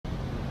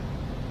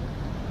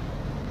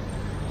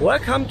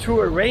Welcome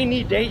to a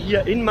rainy day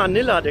here in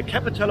Manila, the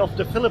capital of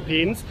the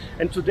Philippines,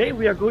 and today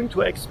we are going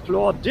to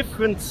explore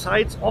different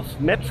sides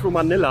of Metro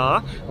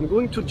Manila. I'm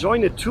going to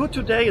join a tour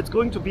today. It's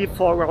going to be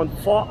for around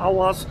 4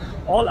 hours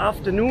all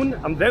afternoon.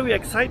 I'm very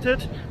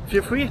excited.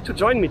 Feel free to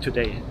join me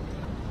today.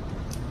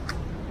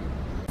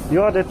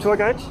 You are the tour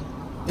guide?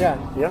 Yeah.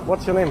 Yeah.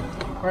 What's your name?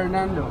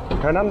 Fernando.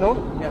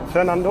 Fernando? Yeah.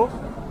 Fernando?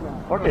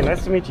 Yeah. Okay,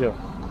 nice to meet you.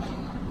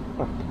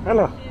 Oh,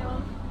 hello.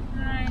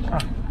 Hi.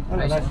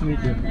 Hello, nice to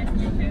meet you.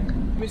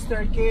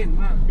 Mr. Ken,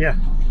 ma'am. Yeah.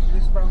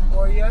 This from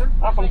Korea?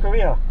 From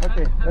Korea.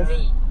 Okay.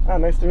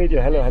 Nice to meet you.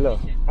 Hello, hello.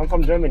 I'm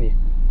from Germany.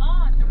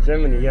 Oh,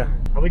 Germany, yeah.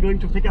 Are we going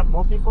to pick up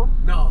more people?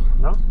 No.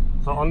 No?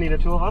 So only the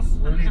two of us?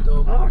 Only two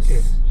of us.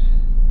 Okay.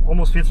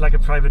 Almost feels like a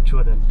private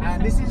tour then.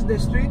 And this is the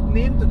street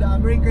name to the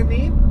American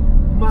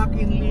name,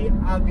 McKinley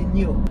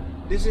Avenue.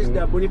 This is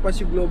the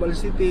Bonifacio Global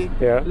City.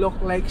 Yeah. Look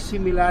like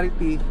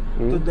similarity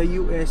to the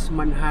US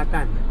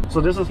Manhattan.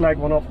 So this is like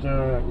one of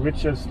the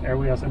richest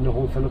areas in the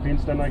whole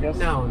Philippines then, I guess?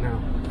 No.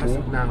 As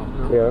of now,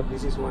 no. Yeah.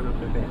 This is one of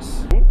the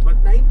best.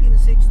 But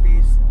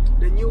 1960s,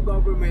 the new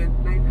government,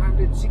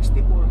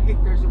 964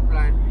 hectares of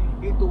land,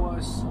 it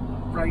was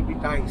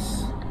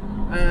privatized.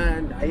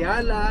 And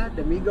Ayala,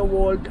 the Mega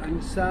World,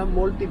 and some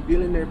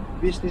multi-billionaire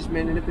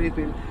businessmen in the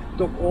Philippines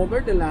took over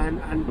the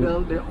land and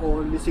built their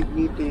own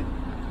designated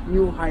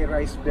new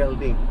high-rise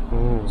building.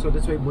 So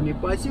that's why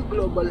Bonifacio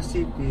Global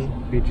City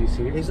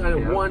BGC is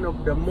one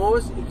of the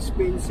most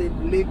expensive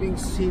living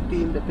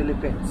city in the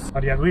Philippines.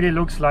 But yeah, it really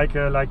looks like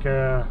a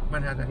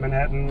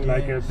Manhattan, Yes.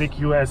 like a big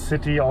US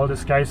city. All the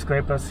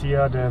skyscrapers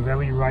here, the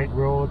very wide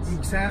roads.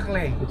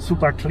 Exactly. It's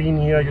super clean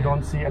here. You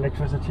don't see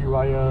electricity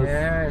wires.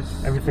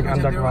 Yes. Everything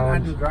Because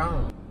underground.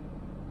 underground.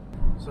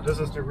 So this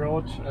is the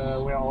road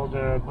where all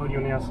the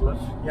billionaires live.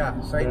 Yeah,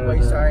 side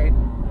by side.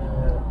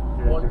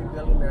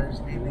 Multi-billionaires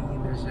living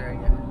in this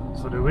area.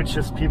 So the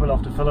richest people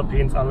of the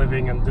Philippines are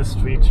living in this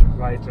street,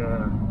 right,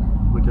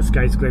 with the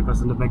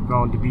skyscrapers in the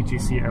background, the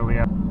BGC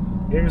area.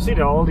 Here you see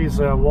there are all these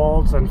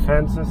walls and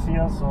fences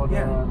here, so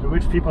the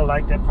rich people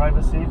like their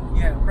privacy.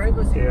 Yeah,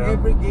 privacy. Yeah.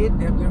 Every gate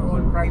they have their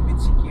own private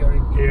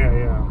security.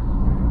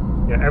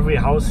 Yeah, every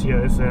house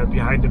here is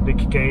behind a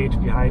big gate,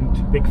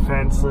 behind big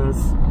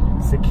fences,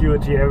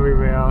 security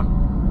everywhere.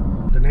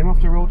 The name of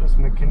the road is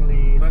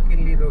McKinley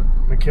Road.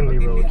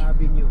 McKinley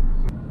Avenue.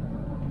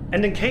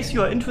 And in case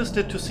you are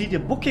interested to see the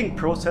booking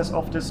process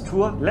of this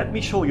tour, let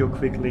me show you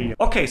quickly.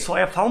 Okay, so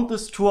I found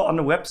this tour on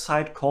a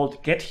website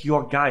called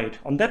GetYourGuide.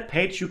 On that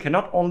page you can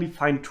not only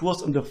find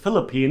tours in the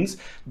Philippines,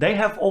 they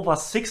have over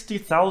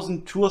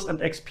 60,000 tours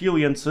and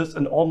experiences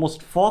in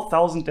almost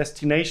 4,000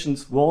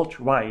 destinations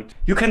worldwide.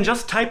 You can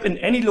just type in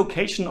any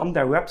location on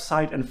their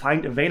website and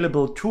find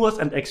available tours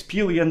and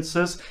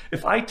experiences.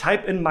 If I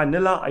type in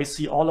Manila, I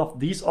see all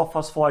of these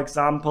offers, for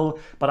example,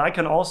 but I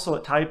can also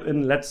type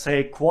in, let's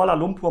say, Kuala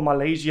Lumpur,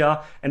 Malaysia,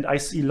 and I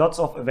see lots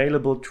of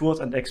available tours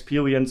and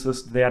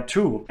experiences there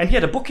too. And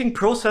yeah, the booking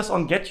process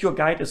on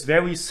GetYourGuide is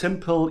very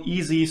simple,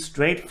 easy,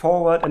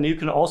 straightforward, and you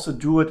can also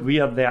do it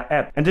via their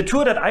app. And the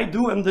tour that I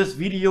do in this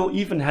video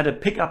even had a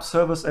pickup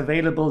service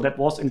available that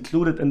was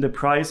included in the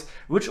price,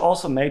 which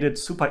also made it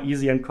super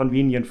easy and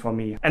convenient for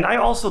me. And I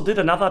also did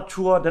another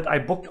tour that I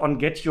booked on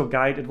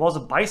GetYourGuide. It was a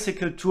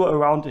bicycle tour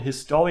around the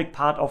historic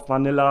part of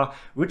Manila,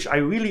 which I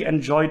really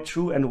enjoyed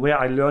too, and where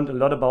I learned a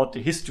lot about the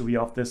history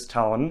of this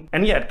town.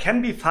 And yeah, it can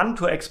be fun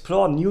to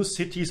explore new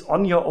cities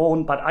on your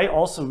own, but I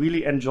also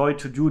really enjoy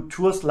to do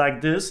tours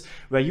like this,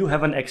 where you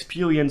have an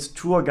experienced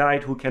tour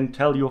guide who can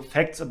tell you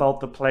facts about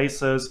the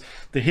places,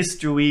 the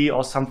history,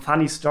 or some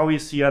funny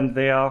stories here and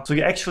there. So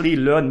you actually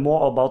learn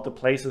more about the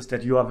places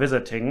that you are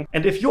visiting.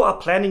 And if you are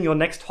planning your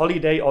next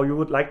holiday, or you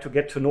would like to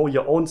get to know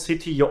your own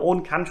city, your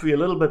own country a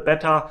little bit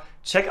better,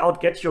 check out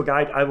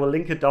GetYourGuide. I will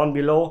link it down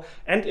below.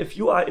 And if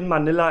you are in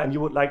Manila and you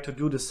would like to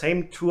do the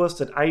same tours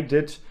that I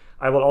did,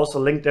 I will also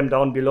link them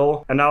down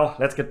below. And now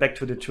let's get back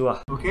to the tour.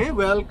 Okay,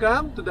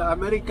 welcome to the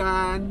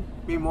American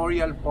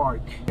Memorial Park.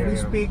 We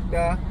speak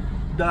the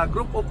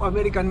group of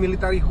American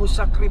military who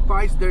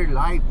sacrificed their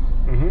life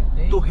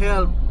to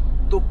help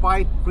to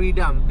fight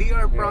freedom. They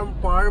are from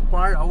far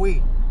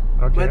away,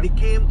 but they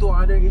came to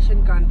other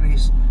Asian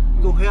countries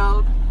to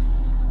help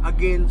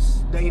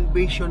against the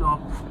invasion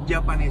of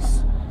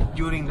Japanese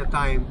during the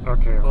time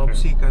of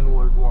Second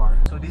World War.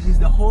 So this is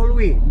the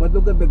hallway, but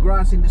look at the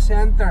grass in the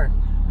center,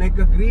 like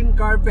a green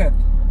carpet,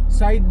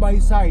 side by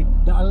side,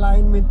 the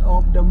alignment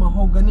of the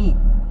mahogany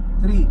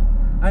tree.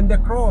 And the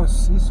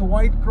cross is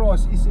white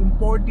cross, is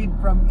imported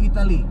from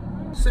Italy.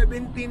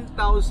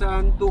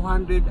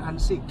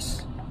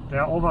 17,206. There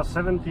are over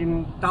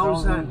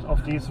 17,000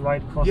 of these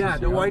white crosses. Yeah,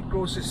 the white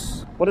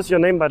crosses. What is your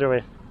name, by the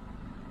way?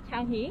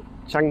 Chang-hee?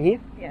 Chang-hee?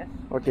 Yes.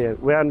 Okay,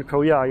 where in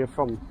Korea are you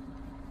from?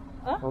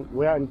 Huh?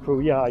 Where in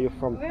Korea are you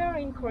from? Where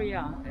in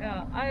Korea?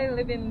 I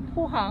live in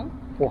Pohang.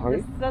 Pohang?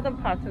 The southern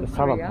part of The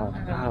southern Korea. part.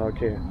 Ah,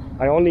 okay.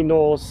 I only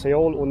know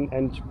Seoul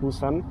and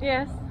Busan.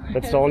 Yes.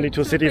 That's the only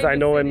two cities I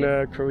know in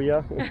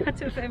Korea.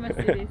 Two famous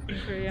cities in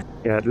Korea.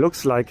 Yeah, it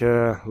looks like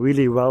a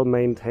really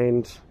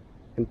well-maintained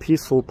and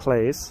peaceful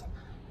place.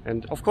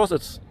 And of course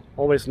it's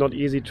always not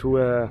easy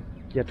to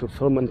yeah, to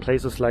film in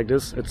places like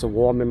this. It's a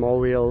war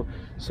memorial,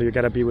 so you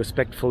gotta be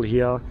respectful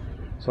here.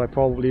 So I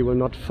probably will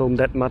not film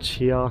that much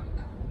here,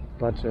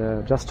 but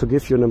just to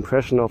give you an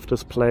impression of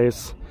this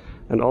place.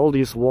 And all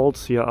these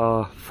walls here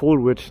are full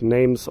with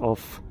names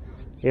of,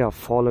 yeah,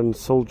 fallen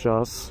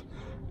soldiers,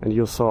 and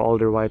you saw all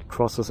the white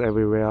crosses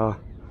everywhere.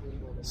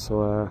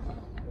 So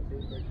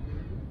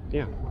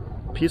yeah,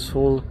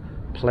 peaceful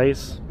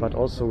place, but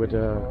also with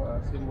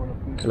a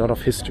lot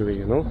of history,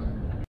 you know.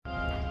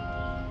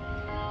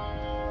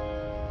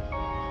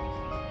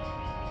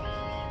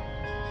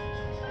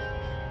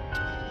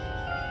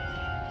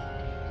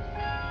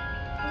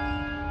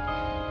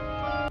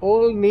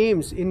 All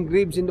names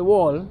engraved in the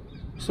wall.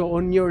 So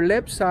on your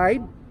left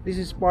side, this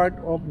is part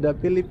of the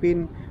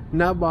Philippine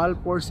Naval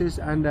Forces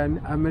and the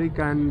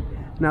American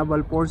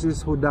Naval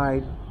Forces who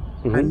died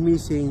and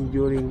missing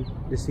during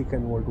the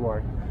Second World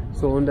War.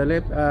 So on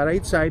the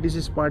right side, this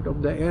is part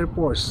of the Air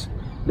Force.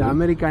 The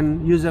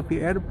American USAP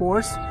Air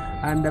Force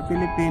and the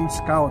Philippine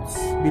Scouts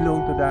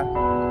belong to the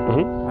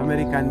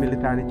American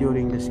military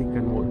during the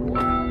Second World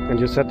War. And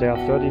you said there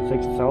are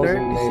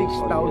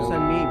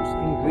 36,000 names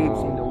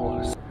engraved in the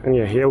walls. And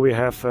yeah, here we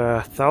have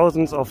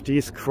thousands of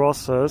these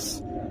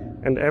crosses,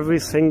 and every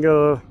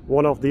single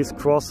one of these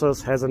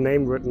crosses has a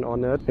name written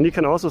on it. And you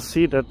can also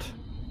see that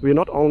we're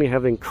not only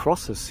having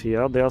crosses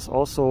here, there's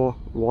also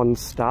one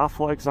star,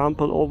 for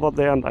example, over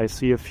there, and I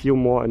see a few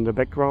more in the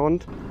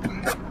background.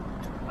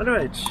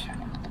 Alright,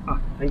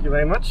 thank you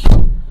very much.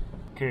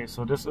 Okay,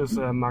 so this is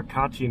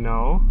Makati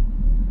now.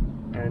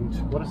 And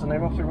what is the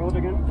name of the road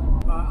again?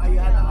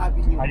 Ayala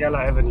Avenue. Ayala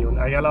Avenue. And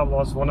Ayala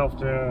was one of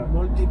the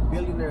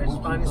multi-billionaire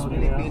Spanish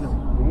Filipino.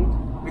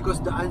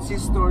 Because the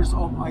ancestors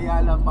of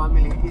Ayala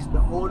family is the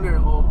owner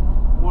of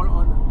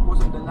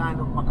most of the land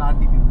of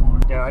Makati before.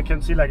 Yeah, I can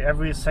see like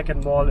every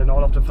second mall in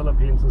all of the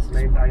Philippines is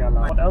named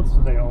Ayala. What else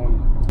do they own?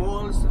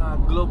 Malls,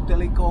 Globe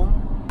Telecom,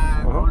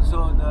 and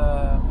also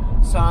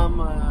some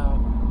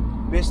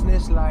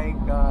business like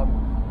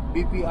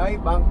BPI,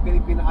 Bank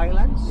Philippine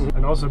Islands.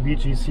 And also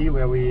BGC,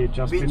 where we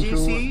just been to.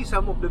 BGC,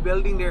 some of the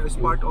building there is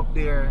part of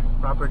their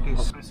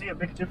properties. I see a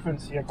big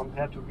difference here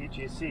compared to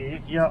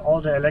BGC. Here all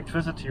the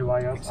electricity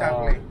wires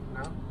are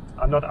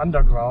not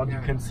underground. You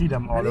can see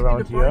them all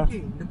around here.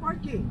 The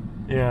parking.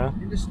 Yeah.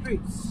 In the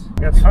streets.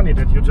 Yeah, it's funny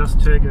that you just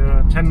take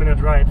a 10-minute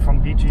ride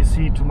from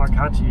BGC to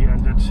Makati,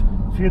 and it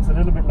feels a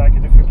little bit like a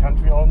different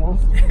country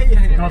almost.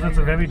 Because it's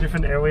a very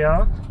different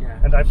area.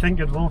 And I think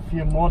it will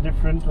feel more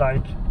different,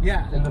 like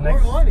in the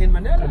next. More on in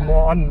Manila.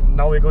 More on.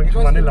 Now we're going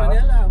to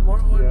Manila. More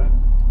on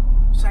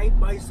side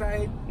by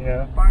side.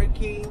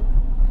 Parking.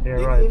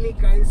 Any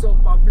kinds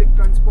of public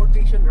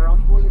transportation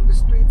rumble in the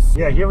streets.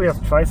 Yeah, here we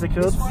have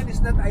tricycles. This one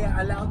is not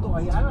allowed to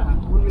Ayala,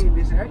 only in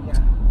this area.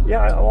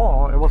 Yeah,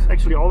 I was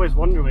actually always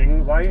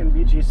wondering why in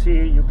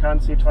BGC you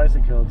can't see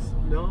tricycles.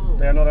 No.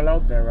 They are not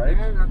allowed there, right?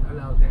 They are not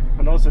allowed there.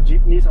 And also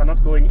jeepneys are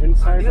not going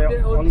inside, they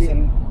are only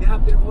in... They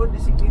have their own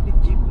designated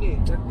jeepney,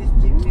 that this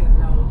jeepney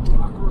allowed to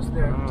cross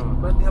there.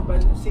 But they have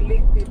a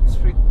selected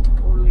street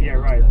only. Yeah,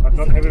 right, but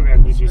not everywhere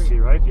in BGC,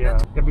 right? Yeah.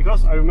 Yeah,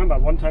 because I remember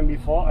one time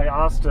before I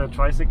asked a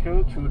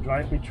tricycle to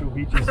drive me through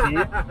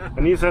BGC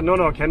and he said,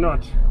 no,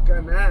 cannot.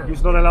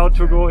 He's not allowed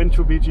to go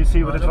into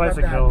BGC with a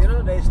tricycle. You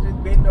know, the street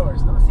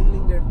vendors, no,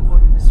 selling their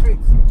food in the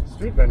streets.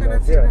 Street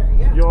vendors,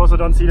 yeah. You also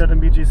don't see that in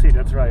BGC,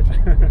 that's right.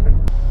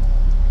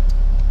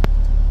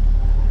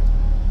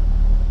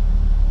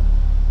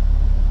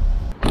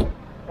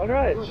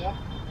 Alright.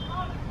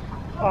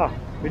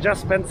 We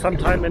just spent some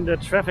time in the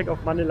traffic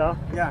of Manila.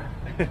 Yeah.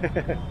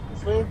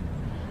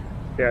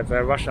 Yeah, it's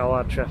a rush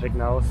hour traffic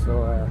now,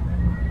 so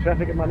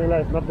traffic in Manila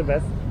is not the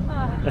best.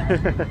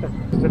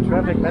 Is the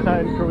traffic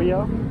better in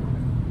Korea?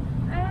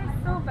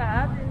 It's so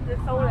bad in the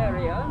Seoul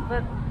area,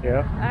 but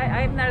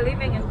I'm not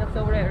living in the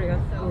Seoul area,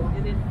 so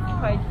it is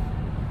quite,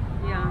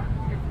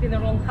 it's been a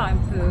long time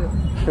to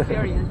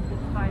experience this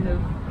kind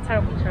of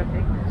terrible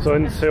traffic. So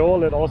in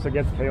Seoul it also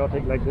gets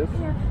chaotic like this?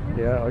 Yes.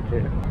 Yeah,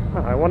 okay.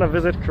 I want to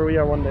visit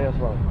Korea one day as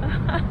well.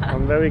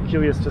 I'm very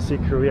curious to see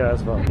Korea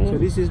as well. So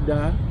this is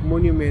the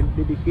monument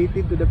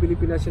dedicated to the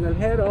Philippine national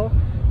hero.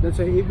 That's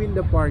why even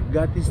the park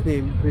got his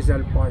name,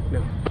 Rizal Park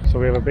now. So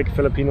we have a big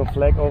Filipino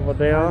flag over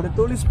there. The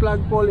tallest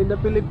flagpole in the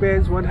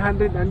Philippines,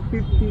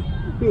 150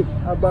 feet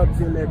above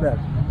sea level.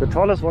 The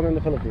tallest one in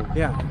the Philippines?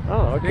 Yeah.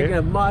 Oh, okay. Like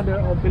a mother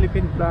of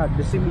Philippine flag,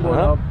 the symbol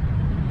of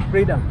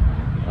freedom.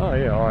 Oh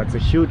yeah, it's a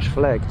huge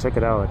flag, check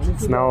it out.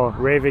 It's now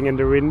waving in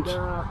the wind.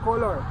 The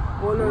color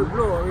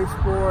blue is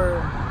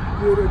for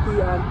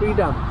purity and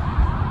freedom.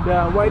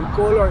 The white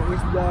color is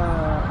the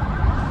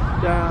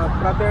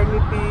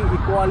fraternity,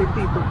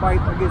 equality to fight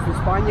against the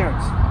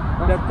Spaniards.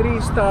 The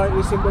 3-star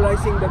is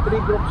symbolizing the 3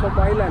 groups of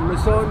islands,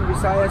 Luzon,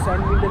 Visayas,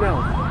 and Mindanao.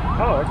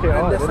 Oh, okay.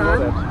 And the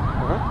sun,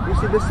 you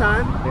see the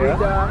sun with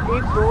the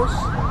 8 rows.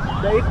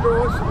 The 8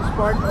 rows is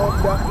part of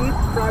the 8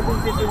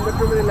 provinces in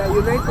Metro Manila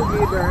unite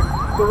together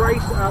to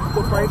rise up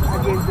to fight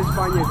against the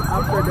Spaniards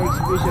after the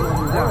execution of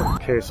Rizal.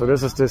 Okay, so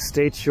this is the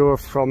statue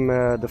from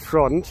the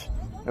front,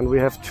 and we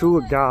have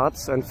 2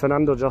 guards, and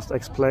Fernando just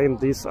explained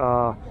these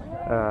are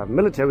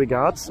military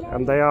guards,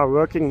 and they are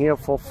working here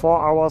for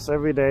 4 hours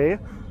every day,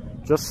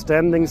 just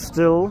standing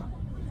still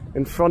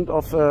in front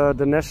of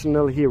the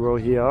national hero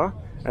here,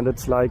 and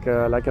it's like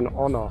an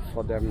honor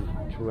for them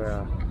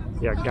to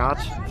guard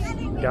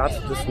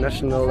this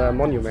national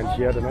monument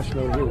here, the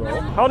national hero.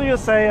 How do you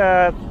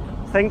say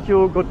thank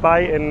you,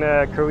 goodbye in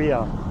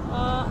Korea?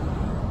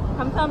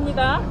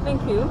 감사합니다.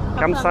 Thank you.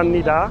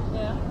 감사합니다.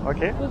 Yeah.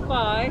 Okay.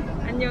 Goodbye.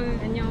 안녕히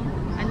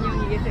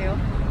계세요.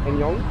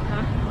 안녕.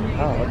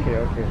 Okay.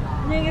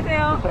 안녕히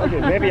계세요.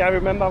 Okay, maybe I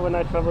remember when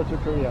I traveled to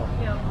Korea.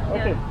 Yeah.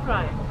 Okay. Yeah.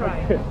 Try.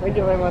 Okay. Thank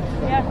you very much.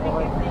 Yeah,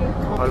 thank you.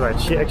 Alright,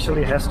 she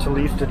actually has to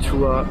leave the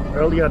tour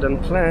earlier than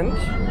planned,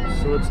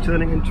 so it's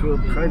turning into a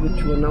private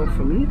tour now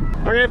for me.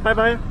 Okay, bye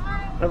bye.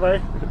 Bye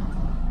bye.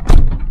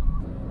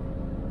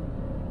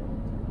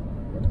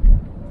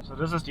 So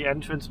this is the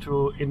entrance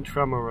to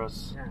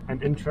Intramuros. Yeah.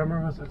 And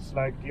Intramuros is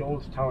like the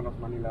old town of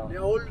Manila.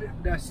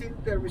 The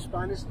center of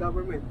Spanish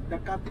government, the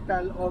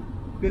capital of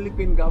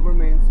Philippine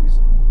government is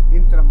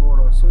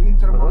Intramuros. So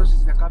Intramuros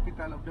is the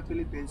capital of the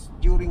Philippines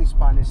during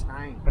Spanish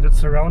time. But it's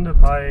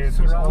surrounded by these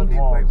old by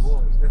walls.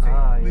 walls.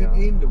 That's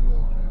within the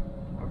wall.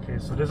 Okay,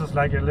 so this is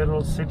like a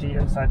little city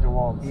inside the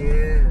walls.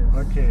 Yes.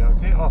 Okay.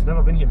 Oh, I've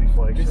never been here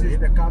before actually. This is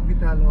the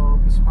capital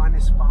of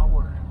Spanish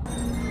power.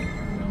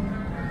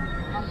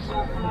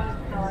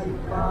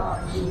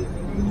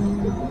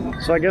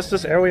 So I guess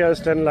this area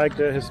is then like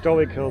the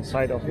historical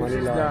side of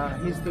Manila.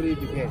 This is the history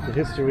began. The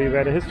history,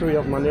 where the history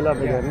of Manila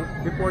began.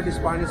 Yeah. Before the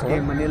Spanish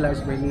came, Manila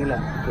is Manila.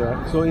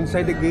 Yeah. So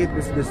inside the gate,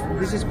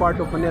 this is part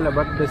of Manila,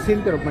 but the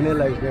center of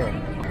Manila is there.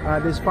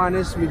 The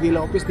Spanish Miguel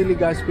Lopez de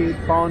Legazpi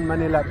found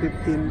Manila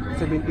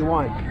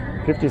 1571.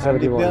 1571.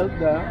 They built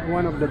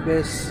one of the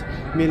best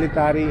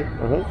military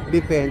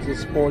defense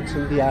is Fort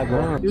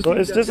Santiago. So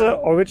is this an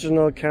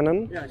original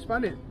cannon? Yeah,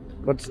 Spanish.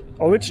 But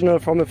original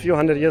from a few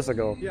hundred years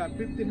ago? Yeah,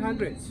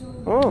 1500s.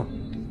 Oh.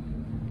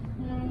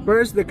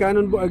 First the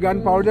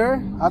gunpowder,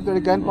 after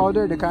the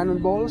gunpowder, the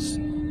cannonballs.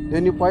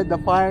 Then you point the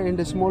fire in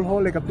the small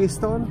hole like a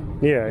piston.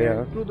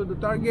 Yeah. Through to the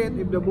target.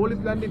 If the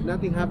bullet landed,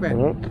 nothing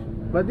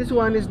happened. But this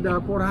one is the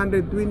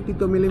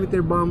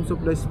 422mm bombs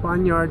of the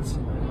Spaniards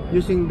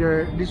using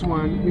this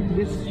one. If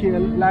this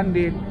shell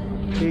landed,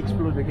 they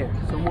explode again.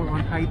 So more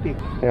on high tech.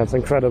 Yeah, it's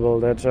incredible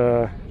that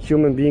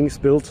human beings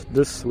built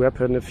this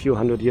weapon a few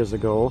hundred years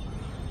ago,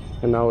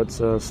 and now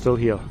it's still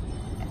here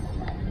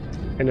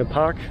in a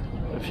park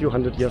a few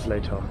hundred years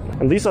later.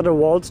 And these are the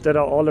walls that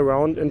are all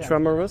around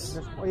Intramuros?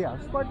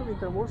 It's part of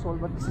Intramuros wall,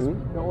 but this is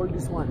the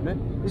oldest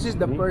one. This is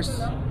the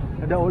first,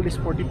 the oldest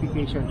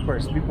fortification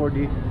first, before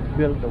they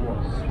built the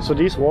walls. So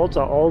these walls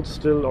are all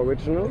still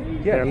original?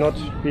 Yes. They are not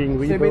being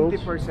rebuilt?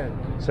 70%.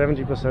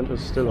 70%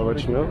 is still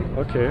original?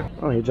 Okay.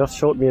 Oh, he just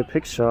showed me a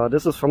picture.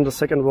 This is from the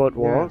Second World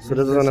War. Yeah, so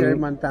this is the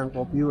Sherman tank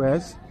of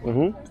US.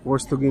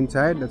 Was to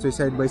inside. That's why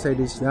side by side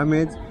is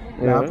damaged.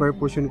 The upper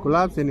portion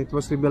collapsed and it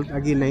was rebuilt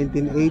again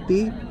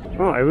 1980.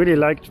 Oh, I really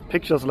liked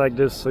pictures like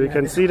this. So you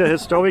can see the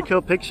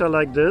historical picture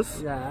like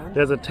this. Yeah.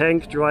 There's a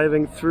tank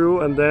driving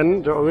through, and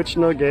then the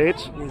original gate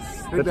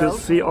that you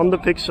see on the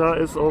picture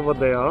is over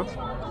there.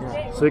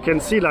 Yeah. So you can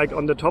see, like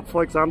on the top,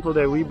 for example,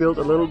 they rebuilt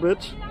a little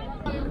bit.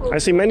 I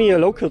see many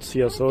locals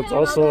here, so it's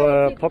also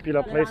a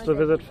popular place to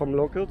visit from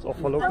locals or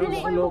for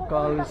locals.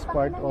 Local is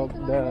part of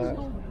the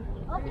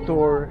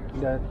tour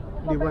that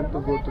they want to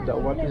go to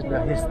what is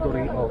the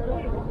history of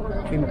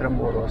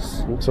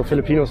Intramuros. So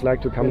Filipinos like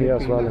to come here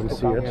as well and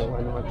see it.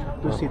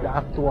 To see the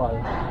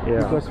actual.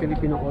 Because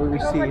Filipino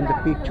always see in the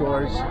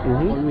pictures,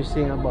 always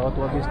sing about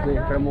what is the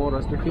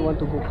Intramuros. If you want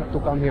to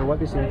come here,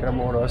 what is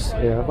Intramuros?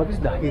 What is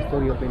the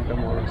history of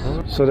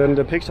Intramuros? So then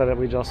the picture that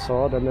we just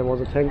saw, then there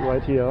was a tank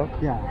right here,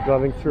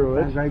 driving through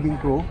it. Driving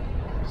through.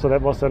 So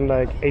that was then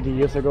like 80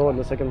 years ago in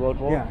the Second World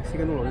War? Yeah,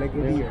 Second World, like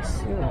 80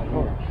 years.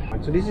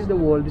 So this is the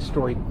wall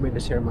destroyed by the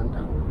Sherman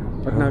tank,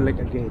 but now like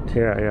a gate.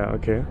 Yeah,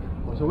 okay.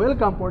 So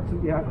welcome Fort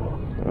Santiago.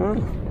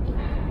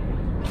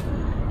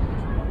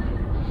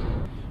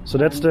 So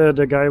that's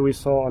the guy we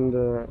saw on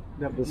the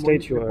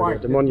statue,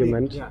 the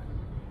monument.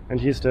 And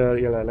he's the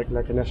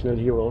like a national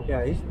hero.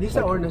 Yeah, he's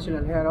our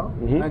national hero,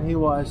 and he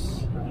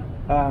was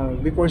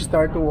before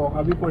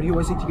he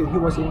was executed, he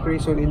was in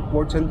prison in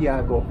Fort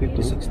Santiago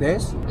 56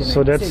 days.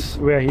 So that's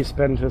where he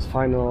spent his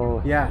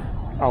final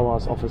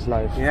hours of his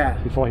life.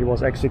 Before he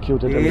was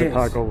executed in the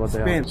park over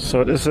there.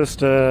 So this is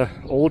the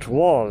old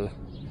wall.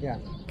 Yeah.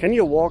 Can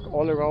you walk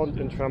all around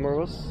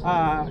Intramuros?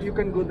 You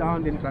can go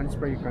down and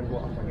transfer. You can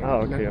walk.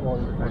 Okay.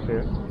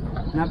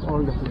 Not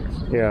all the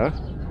place. Yeah.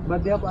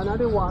 But they have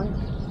another one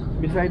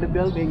beside the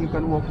building. You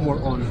can walk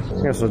more on.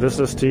 Yeah. So this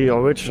is the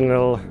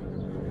original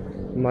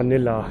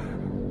Manila.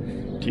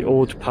 The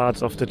old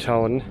parts of the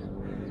town.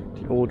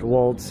 The old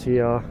walls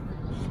here.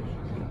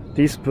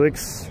 These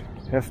bricks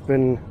have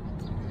been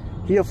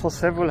here for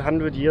several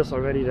hundred years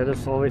already. That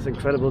is always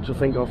incredible to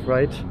think of,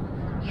 right?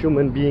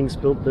 Human beings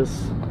built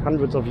this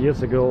hundreds of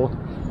years ago,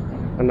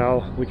 and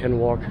now we can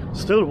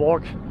still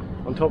walk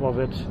on top of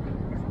it.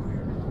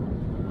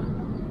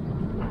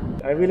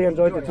 I really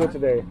enjoyed the tour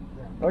today.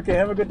 Okay,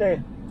 have a good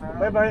day.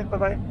 Bye-bye.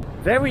 Bye-bye.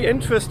 Very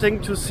interesting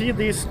to see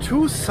these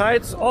two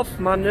sides of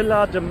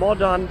Manila, the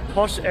modern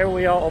posh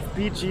area of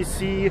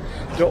BGC,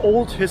 the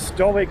old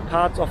historic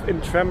parts of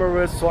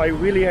Intramuros, so I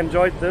really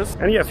enjoyed this.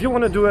 And yeah, if you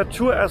want to do a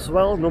tour as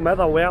well, no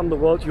matter where in the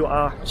world you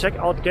are, check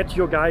out Get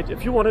Your Guide.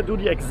 If you want to do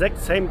the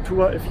exact same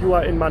tour if you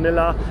are in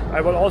Manila,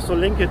 I will also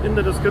link it in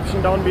the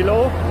description down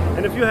below.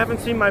 And if you haven't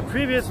seen my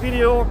previous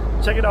video,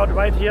 check it out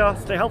right here.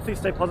 Stay healthy,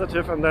 stay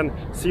positive, and then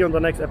see you in the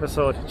next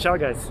episode. Ciao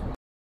guys.